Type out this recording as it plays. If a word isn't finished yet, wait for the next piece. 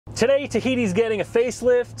Today, Tahiti's getting a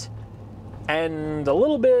facelift and a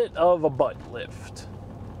little bit of a butt lift,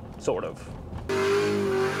 sort of.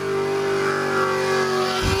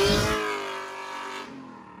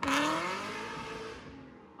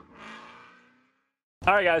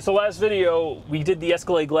 All right, guys, so last video, we did the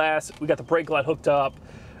Escalade glass, we got the brake light hooked up,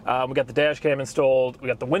 we got the dash cam installed, we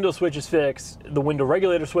got the window switches fixed, the window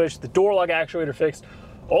regulator switch, the door lock actuator fixed.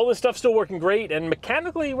 All this stuff's still working great, and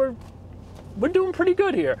mechanically, we're doing pretty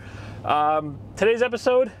good here. Today's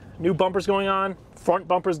episode, new bumpers going on, front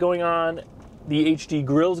bumpers going on, the HD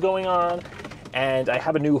grill's going on, and I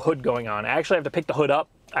have a new hood going on. I actually have to pick the hood up.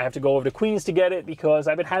 I have to go over to Queens to get it because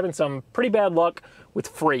I've been having some pretty bad luck with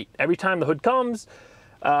freight. Every time the hood comes,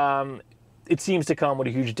 it seems to come with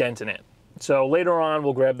a huge dent in it. So later on,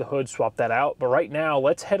 we'll grab the hood, swap that out. But right now,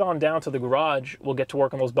 let's head on down to the garage. We'll get to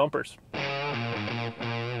work on those bumpers.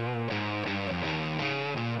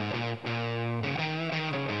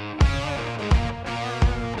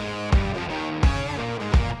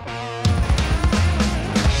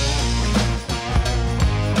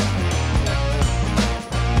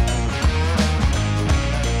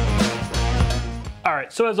 All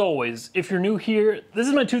right, so as always, if you're new here, this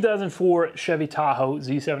is my 2004 Chevy Tahoe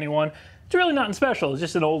Z71. It's really nothing special. It's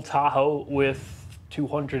just an old Tahoe with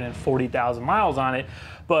 240,000 miles on it.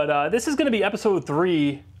 But this is gonna be episode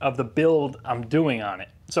 3 of the build I'm doing on it.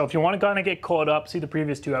 So if you wanna kind of get caught up, see the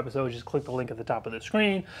previous 2 episodes, just click the link at the top of the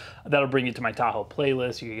screen. That'll bring you to my Tahoe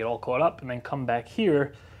playlist. You can get all caught up and then come back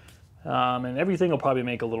here and everything will probably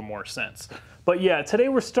make a little more sense. But yeah, today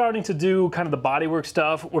we're starting to do kind of the bodywork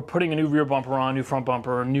stuff. We're putting a new rear bumper on, new front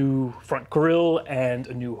bumper, a new front grille, and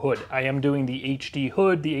a new hood. I am doing the HD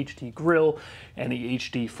hood, the HD grille, and the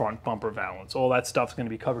HD front bumper valance. All that stuff's gonna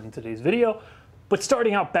be covered in today's video. But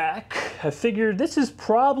starting out back, I figured this is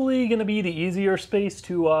probably gonna be the easier space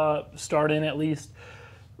to start in at least.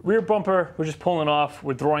 Rear bumper, we're just pulling off.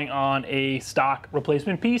 We're throwing on a stock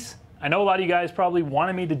replacement piece. I know a lot of you guys probably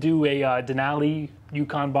wanted me to do a Denali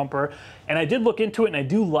Yukon bumper, and I did look into it and I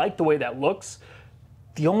do like the way that looks.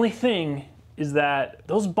 The only thing is that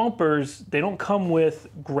those bumpers, they don't come with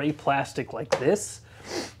gray plastic like this.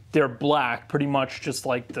 They're black, pretty much just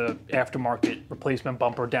like the aftermarket replacement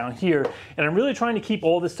bumper down here. And I'm really trying to keep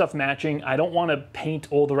all this stuff matching. I don't want to paint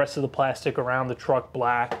all the rest of the plastic around the truck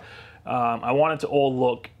black. I want it to all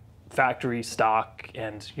look factory stock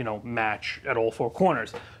and, you know, match at all 4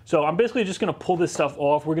 corners. So I'm basically just gonna pull this stuff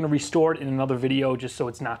off. We're gonna restore it in another video just so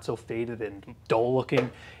it's not so faded and dull looking.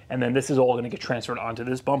 And then this is all gonna get transferred onto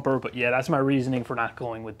this bumper. But yeah, that's my reasoning for not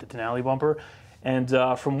going with the Denali bumper. And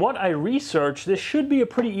from what I researched, this should be a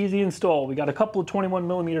pretty easy install. We got a couple of 21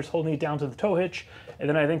 millimeters holding it down to the tow hitch. And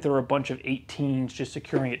then I think there were a bunch of 18s just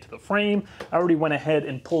securing it to the frame. I already went ahead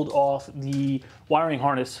and pulled off the wiring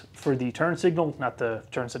harness for the turn signal, not the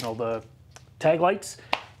turn signal, the tag lights.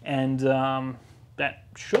 And that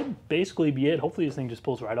should basically be it. Hopefully this thing just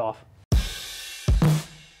pulls right off.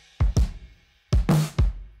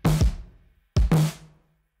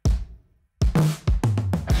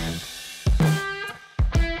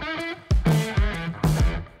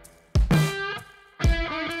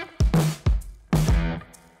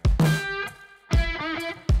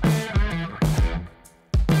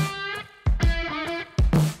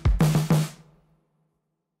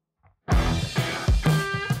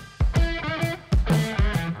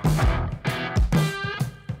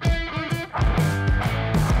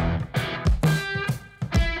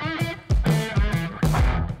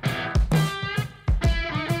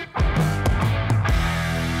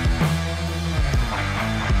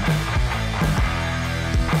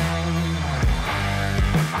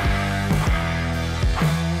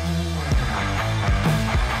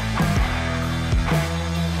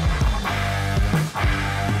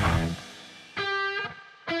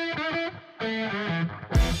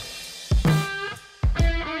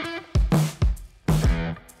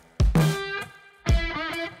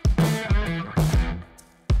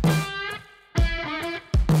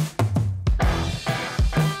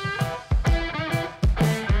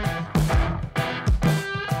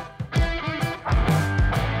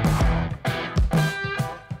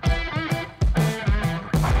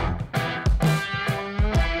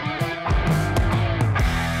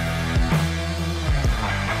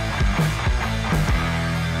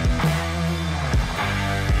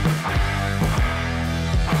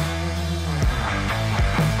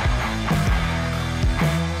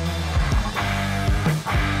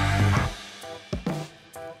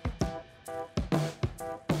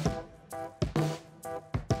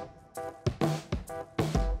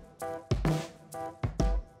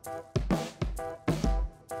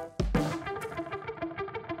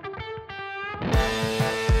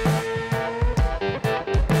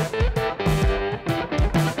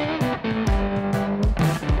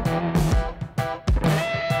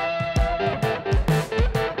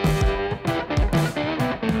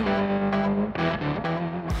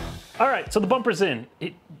 All right, so the bumper's in.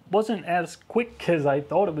 It wasn't as quick as I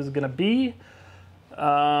thought it was gonna be,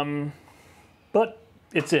 but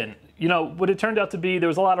it's in. You know, what it turned out to be, there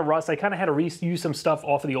was a lot of rust. I kind of had to reuse some stuff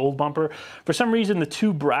off of the old bumper. For some reason, the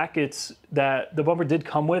two brackets that the bumper did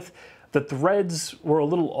come with, the threads were a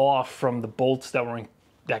little off from the bolts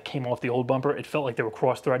that came off the old bumper. It felt like they were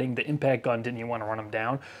cross-threading. The impact gun didn't even want to run them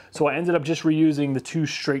down. So I ended up just reusing the two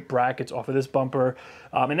straight brackets off of this bumper.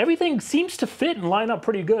 And everything seems to fit and line up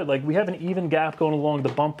pretty good. Like, we have an even gap going along the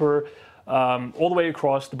bumper all the way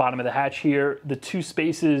across the bottom of the hatch here. The two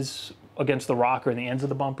spaces against the rocker and the ends of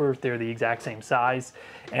the bumper, they're the exact same size.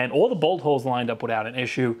 And all the bolt holes lined up without an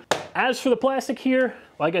issue. As for the plastic here,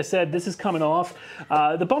 like I said, this is coming off.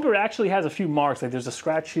 The bumper actually has a few marks. Like, there's a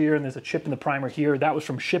scratch here and there's a chip in the primer here. That was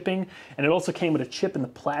from shipping. And it also came with a chip in the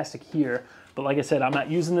plastic here. But like I said, I'm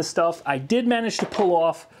not using this stuff. I did manage to pull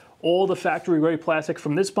off all the factory ready plastic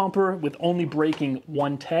from this bumper with only breaking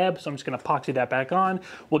one tab. So I'm just gonna epoxy that back on.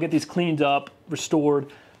 We'll get these cleaned up,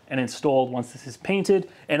 restored, and installed once this is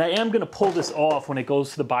painted. And I am gonna pull this off when it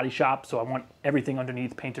goes to the body shop, so I want everything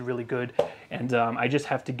underneath painted really good. And I just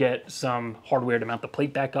have to get some hardware to mount the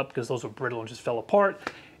plate back up because those were brittle and just fell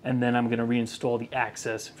apart. And then I'm gonna reinstall the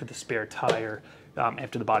access for the spare tire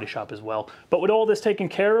after the body shop as well. But with all this taken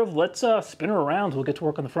care of, let's spin her around. We'll get to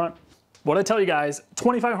work on the front. What I tell you guys,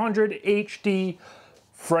 2500 HD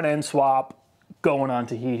front end swap going on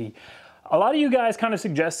Tahiti. A lot of you guys kind of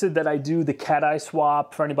suggested that I do the cat eye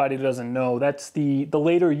swap. For anybody who doesn't know, that's the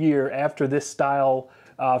later year after this style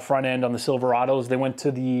front end on the Silverados. They went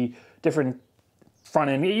to the different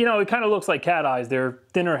front end. You know, it kind of looks like cat eyes. They're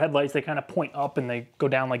thinner headlights. They kind of point up and they go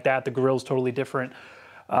down like that. The grill's totally different.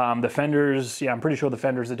 The fenders, yeah, I'm pretty sure the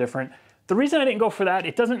fenders are different. The reason I didn't go for that,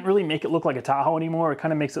 it doesn't really make it look like a Tahoe anymore. It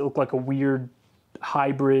kind of makes it look like a weird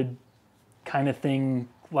hybrid kind of thing.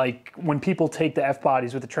 Like when people take the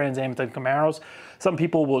F-bodies with the Trans Am and the Camaros, some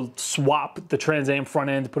people will swap the Trans Am front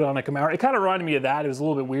end to put it on a Camaro. It kind of reminded me of that. It was a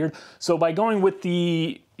little bit weird. So by going with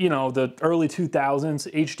the, you know, the early 2000s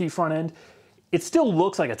HD front end, it still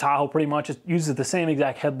looks like a Tahoe pretty much. It uses the same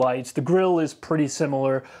exact headlights. The grille is pretty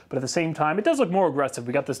similar, but at the same time, it does look more aggressive.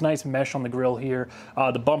 We got this nice mesh on the grille here.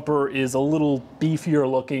 The bumper is a little beefier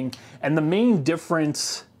looking. And the main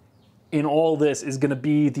difference in all this is gonna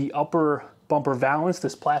be the upper bumper valance,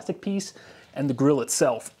 this plastic piece, and the grille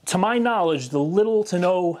itself. To my knowledge, the little to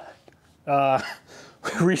no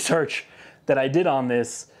research that I did on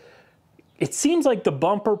this, it seems like the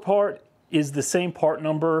bumper part is the same part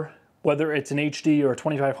number, whether it's an HD or a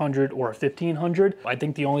 2500 or a 1500. I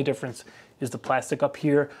think the only difference is the plastic up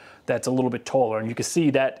here that's a little bit taller. And you can see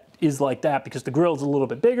that is like that because the grille is a little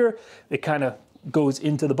bit bigger. It kind of goes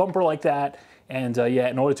into the bumper like that. And yeah,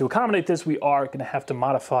 in order to accommodate this, we are gonna have to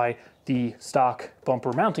modify the stock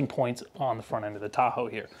bumper mounting points on the front end of the Tahoe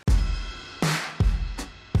here.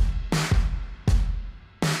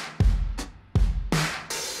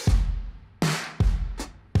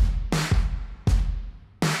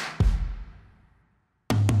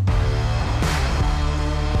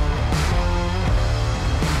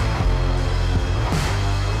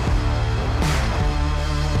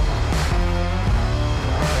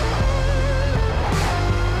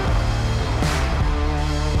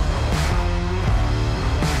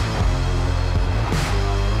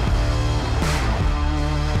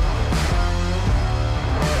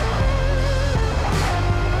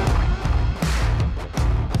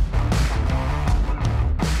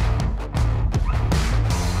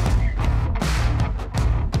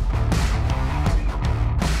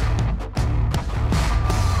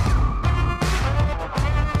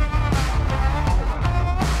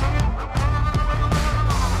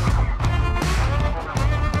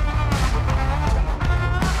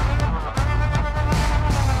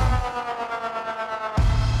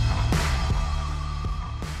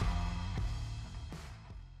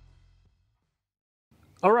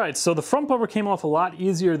 All right, so the front bumper came off a lot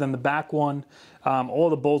easier than the back one. All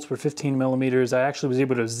the bolts were 15 millimeters. I actually was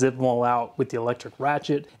able to zip them all out with the electric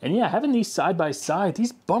ratchet. And yeah, having these side by side,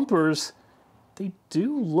 these bumpers, they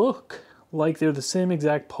do look like they're the same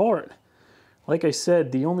exact part. Like I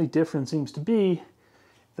said, the only difference seems to be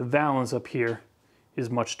the valance up here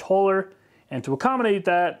is much taller. And to accommodate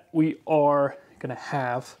that, we are gonna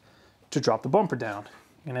have to drop the bumper down.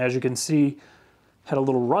 And as you can see, had a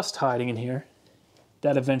little rust hiding in here.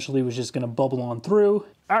 That eventually was just gonna bubble on through.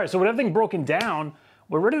 All right, so with everything broken down,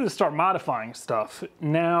 we're ready to start modifying stuff.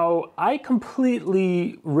 Now, I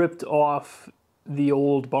completely ripped off the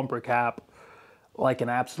old bumper cap like an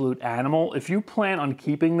absolute animal. If you plan on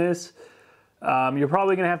keeping this, you're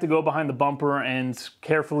probably gonna have to go behind the bumper and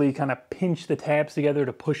carefully kind of pinch the tabs together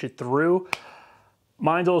to push it through.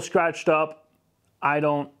 Mine's all scratched up. I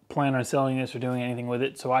don't plan on selling this or doing anything with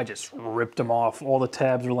it, so I just ripped them off. All the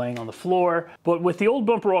tabs are laying on the floor. But with the old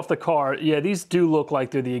bumper off the car, yeah, these do look like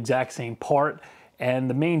they're the exact same part. And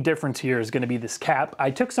the main difference here is going to be this cap. I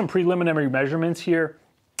took some preliminary measurements here,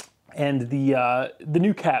 and the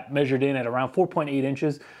new cap measured in at around 4.8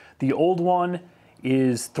 inches. The old one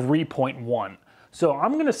is 3.1. So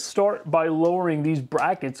I'm gonna start by lowering these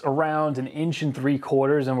brackets around 1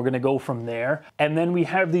 3/4 inches, and we're gonna go from there. And then we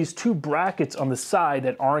have these two brackets on the side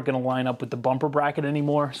that aren't gonna line up with the bumper bracket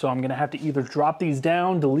anymore. So I'm gonna have to either drop these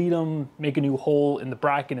down, delete them, make a new hole in the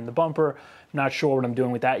bracket in the bumper. Not sure what I'm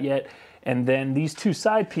doing with that yet. And then these two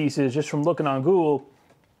side pieces, just from looking on Google,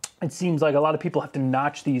 it seems like a lot of people have to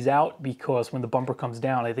notch these out because when the bumper comes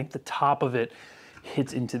down, I think the top of it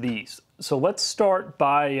hits into these. So let's start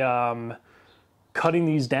by cutting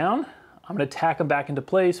these down. I'm gonna tack them back into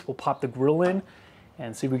place. We'll pop the grill in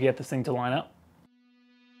and see if we can get this thing to line up.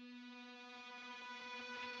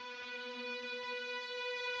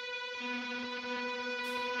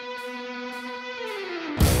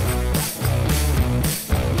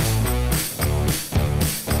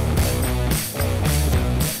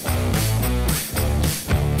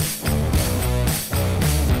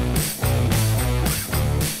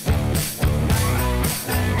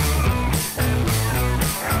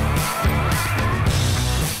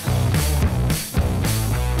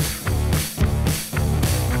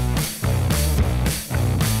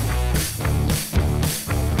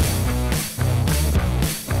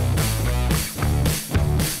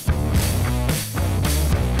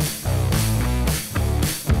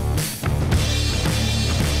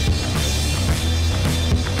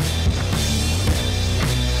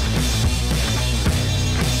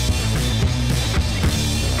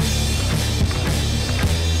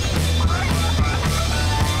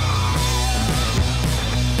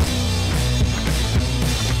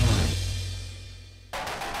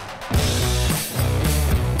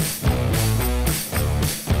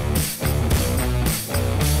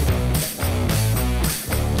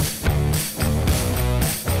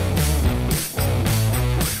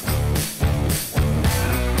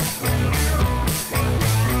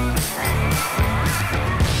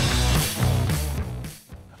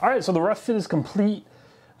 All right, so the rough fit is complete.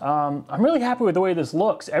 I'm really happy with the way this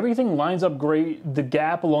looks. Everything lines up great. The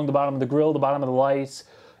gap along the bottom of the grill, the bottom of the lights,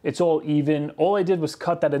 it's all even. All I did was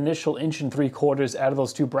cut that initial 1 3/4 inches out of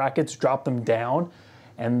those two brackets, drop them down,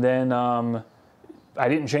 and then I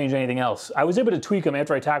didn't change anything else. I was able to tweak them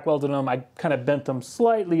after I tack welded them. I kind of bent them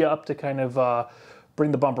slightly up to kind of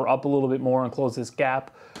bring the bumper up a little bit more and close this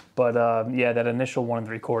gap. But yeah, that initial 1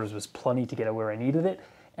 3/4 was plenty to get it where I needed it.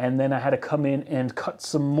 And then I had to come in and cut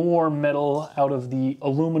some more metal out of the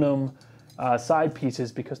aluminum side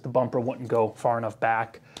pieces because the bumper wouldn't go far enough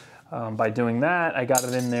back. By doing that, I got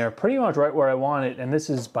it in there pretty much right where I want it, and this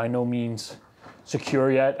is by no means secure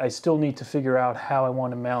yet. I still need to figure out how I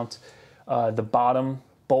want to mount the bottom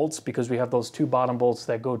bolts, because we have those two bottom bolts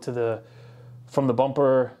that go to from the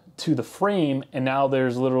bumper to the frame, and now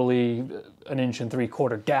there's literally 1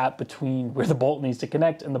 3/4 inch gap between where the bolt needs to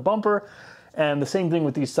connect and the bumper. And the same thing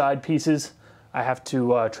with these side pieces. I have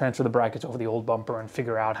to transfer the brackets over the old bumper and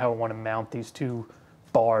figure out how I want to mount these two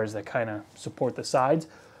bars that kind of support the sides.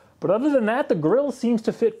 But other than that, the grill seems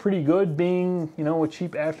to fit pretty good, being, you know, a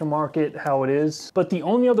cheap aftermarket how it is. But the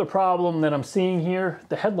only other problem that I'm seeing here,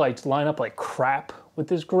 the headlights line up like crap with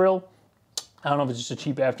this grill. I don't know if it's just a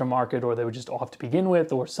cheap aftermarket or they were just off to begin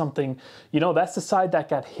with or something. You know, that's the side that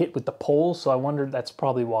got hit with the pole, so I wonder that's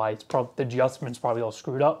probably why. It's probably the adjustment's probably all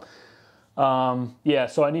screwed up. Yeah,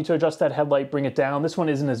 so I need to adjust that headlight, bring it down. This one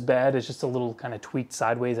isn't as bad. It's just a little kind of tweaked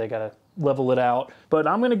sideways. I gotta level it out. But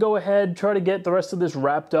I'm gonna go ahead, try to get the rest of this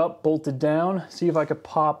wrapped up, bolted down, see if I could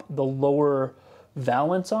pop the lower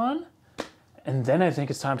valance on. And then I think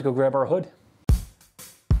it's time to go grab our hood.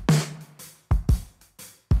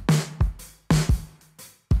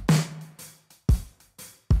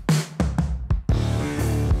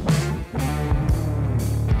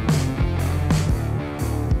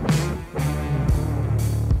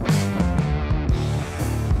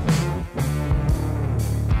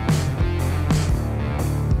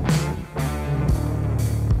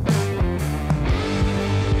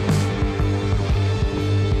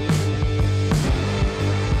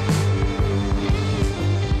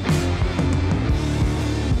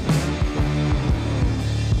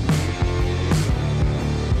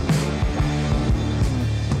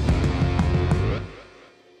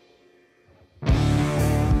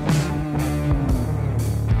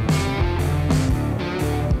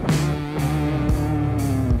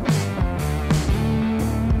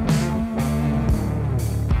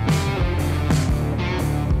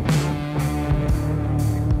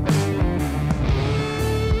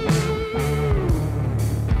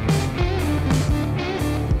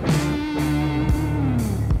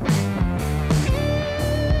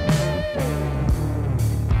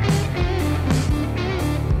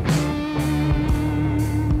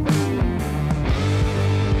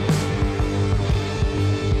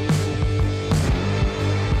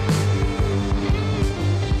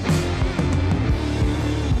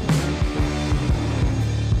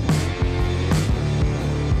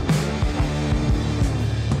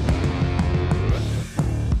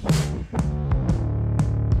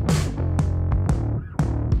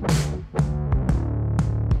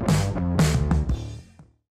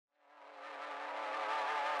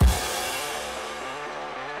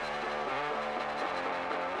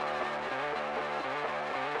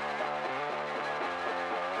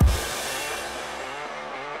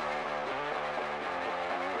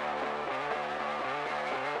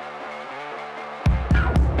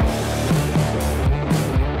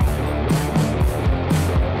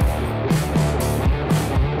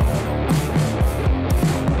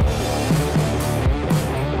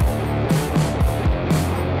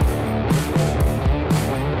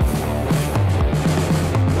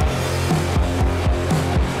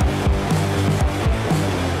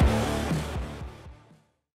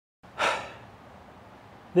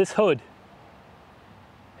 this hood.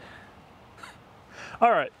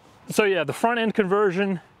 All right, so yeah, the front end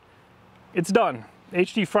conversion, it's done.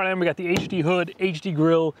 HD front end, we got the HD hood, HD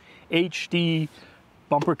grille, HD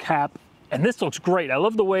bumper cap, and this looks great. I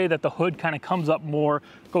love the way that the hood kind of comes up more,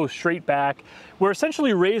 goes straight back. We're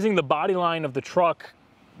essentially raising the body line of the truck,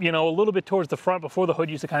 you know, a little bit towards the front. Before, the hood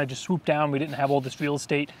used to kind of just swoop down. We didn't have all this real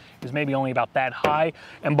estate. It was maybe only about that high.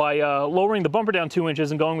 And by lowering the bumper down 2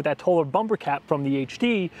 inches and going with that taller bumper cap from the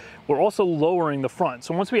HD, we're also lowering the front.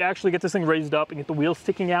 So once we actually get this thing raised up and get the wheels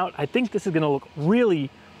sticking out, I think this is gonna look really,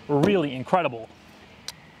 really incredible.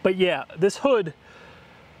 But yeah, this hood,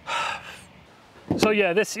 so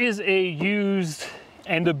yeah, this is a used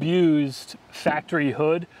and abused factory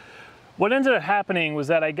hood. What ended up happening was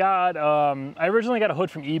that I originally got a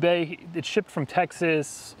hood from eBay. It shipped from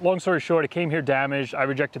Texas. Long story short, it came here damaged. I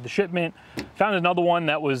rejected the shipment. Found another one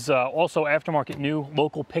that was also aftermarket new,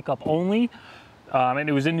 local pickup only. And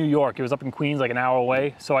it was in New York. It was up in Queens, like an hour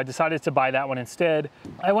away. So I decided to buy that one instead.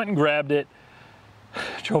 I went and grabbed it,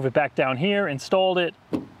 drove it back down here, installed it,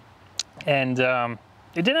 and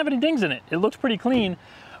it didn't have any dings in it. It looked pretty clean,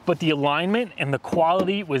 but the alignment and the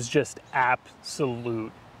quality was just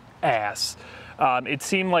absolute ass. It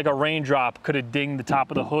seemed like a raindrop could have dinged the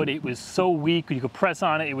top of the hood. It was so weak. You could press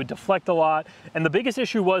on it, it would deflect a lot. And the biggest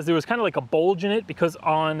issue was there was kind of like a bulge in it, because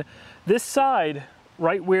on this side,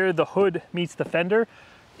 right where the hood meets the fender,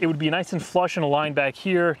 it would be nice and flush and aligned back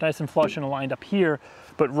here, nice and flush and aligned up here.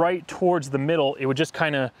 But right towards the middle, it would just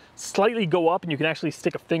kind of slightly go up, and you can actually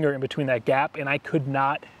stick a finger in between that gap, and I could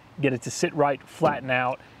not get it to sit right, flatten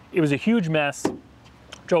out. It was a huge mess.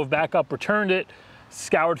 Drove back up, returned it,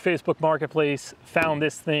 scoured Facebook Marketplace, found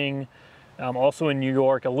this thing, also in New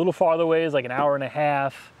York, a little farther away, like an hour and a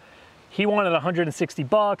half. He wanted 160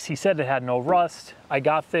 bucks. He said it had no rust. I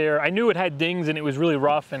got there. I knew it had dings and it was really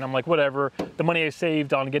rough, and I'm like, whatever. The money I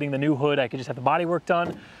saved on getting the new hood, I could just have the body work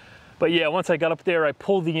done. But yeah, once I got up there, I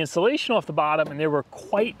pulled the insulation off the bottom, and there were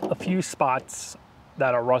quite a few spots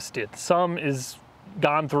that are rusted. Some is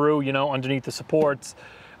gone through, you know, underneath the supports.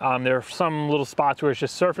 There are some little spots where it's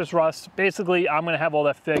just surface rust. Basically, I'm gonna have all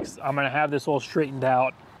that fixed. I'm gonna have this all straightened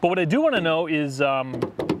out. But what I do wanna know is,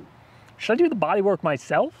 should I do the body work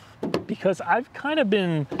myself? Because I've kind of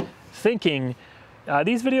been thinking,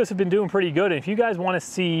 these videos have been doing pretty good, and if you guys wanna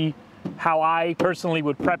see how I personally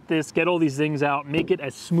would prep this, get all these things out, make it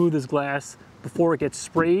as smooth as glass before it gets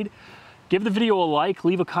sprayed, give the video a like,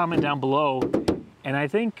 leave a comment down below. And I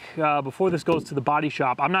think before this goes to the body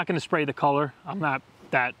shop, I'm not gonna spray the color. I'm not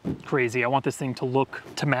that crazy. I want this thing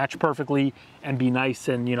to match perfectly and be nice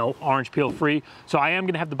and, you know, orange peel free. So I am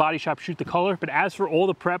gonna have the body shop shoot the color. But as for all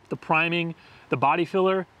the prep, the priming, the body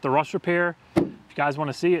filler, the rust repair, if you guys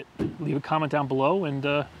wanna see it, leave a comment down below and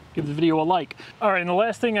give the video a like. All right, and the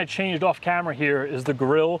last thing I changed off camera here is the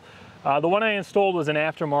grille. The one I installed was an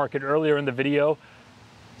aftermarket earlier in the video.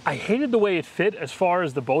 I hated the way it fit as far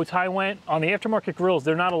as the bow tie went. On the aftermarket grills,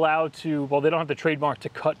 they're not allowed to, well, they don't have the trademark to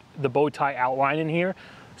cut the bow tie outline in here.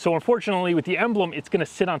 So unfortunately with the emblem, it's gonna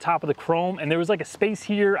sit on top of the chrome, and there was like a space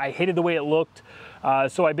here. I hated the way it looked.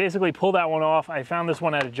 So I basically pulled that one off. I found this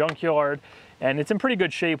one at a junkyard, and it's in pretty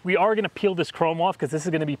good shape. We are gonna peel this chrome off because this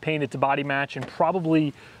is gonna be painted to body match, and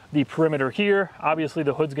probably the perimeter here. Obviously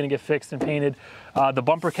the hood's gonna get fixed and painted. The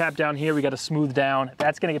bumper cap down here, we gotta smooth down.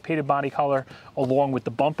 That's gonna get painted body color along with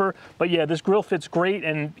the bumper. But yeah, this grill fits great,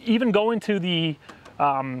 and even going to the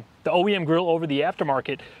OEM grill over the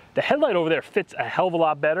aftermarket, the headlight over there fits a hell of a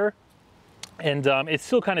lot better. And it's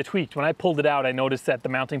still kind of tweaked. When I pulled it out, I noticed that the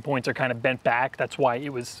mounting points are kind of bent back. That's why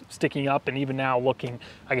it was sticking up. And even now looking,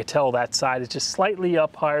 I could tell that side is just slightly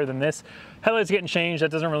up higher than this. Headlight's getting changed,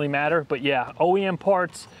 that doesn't really matter. But yeah, OEM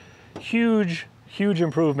parts, huge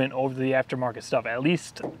improvement over the aftermarket stuff, at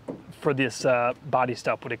least for this body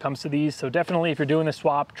stuff when it comes to these. So definitely, if you're doing the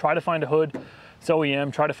swap, try to find a hood. It's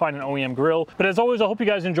OEM, try to find an OEM grill. But as always, I hope you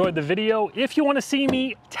guys enjoyed the video. If you want to see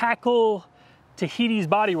me tackle Tahiti's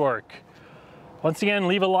bodywork, once again,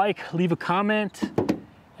 leave a like, leave a comment,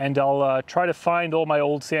 and I'll try to find all my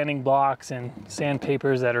old sanding blocks and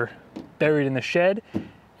sandpapers that are buried in the shed,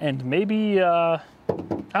 and maybe, I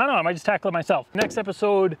don't know, I might just tackle it myself. Next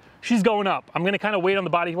episode, she's going up. I'm gonna kind of wait on the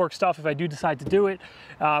bodywork stuff if I do decide to do it.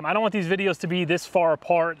 I don't want these videos to be this far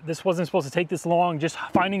apart. This wasn't supposed to take this long. Just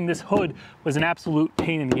finding this hood was an absolute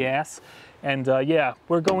pain in the ass. And yeah,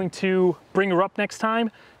 we're going to bring her up next time,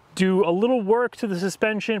 do a little work to the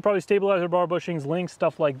suspension, probably stabilizer bar bushings, links,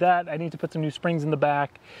 stuff like that. I need to put some new springs in the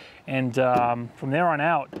back. And from there on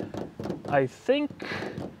out, I think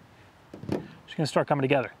she's gonna start coming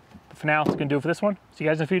together. But for now, it's gonna do it for this one. See you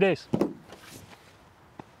guys in a few days.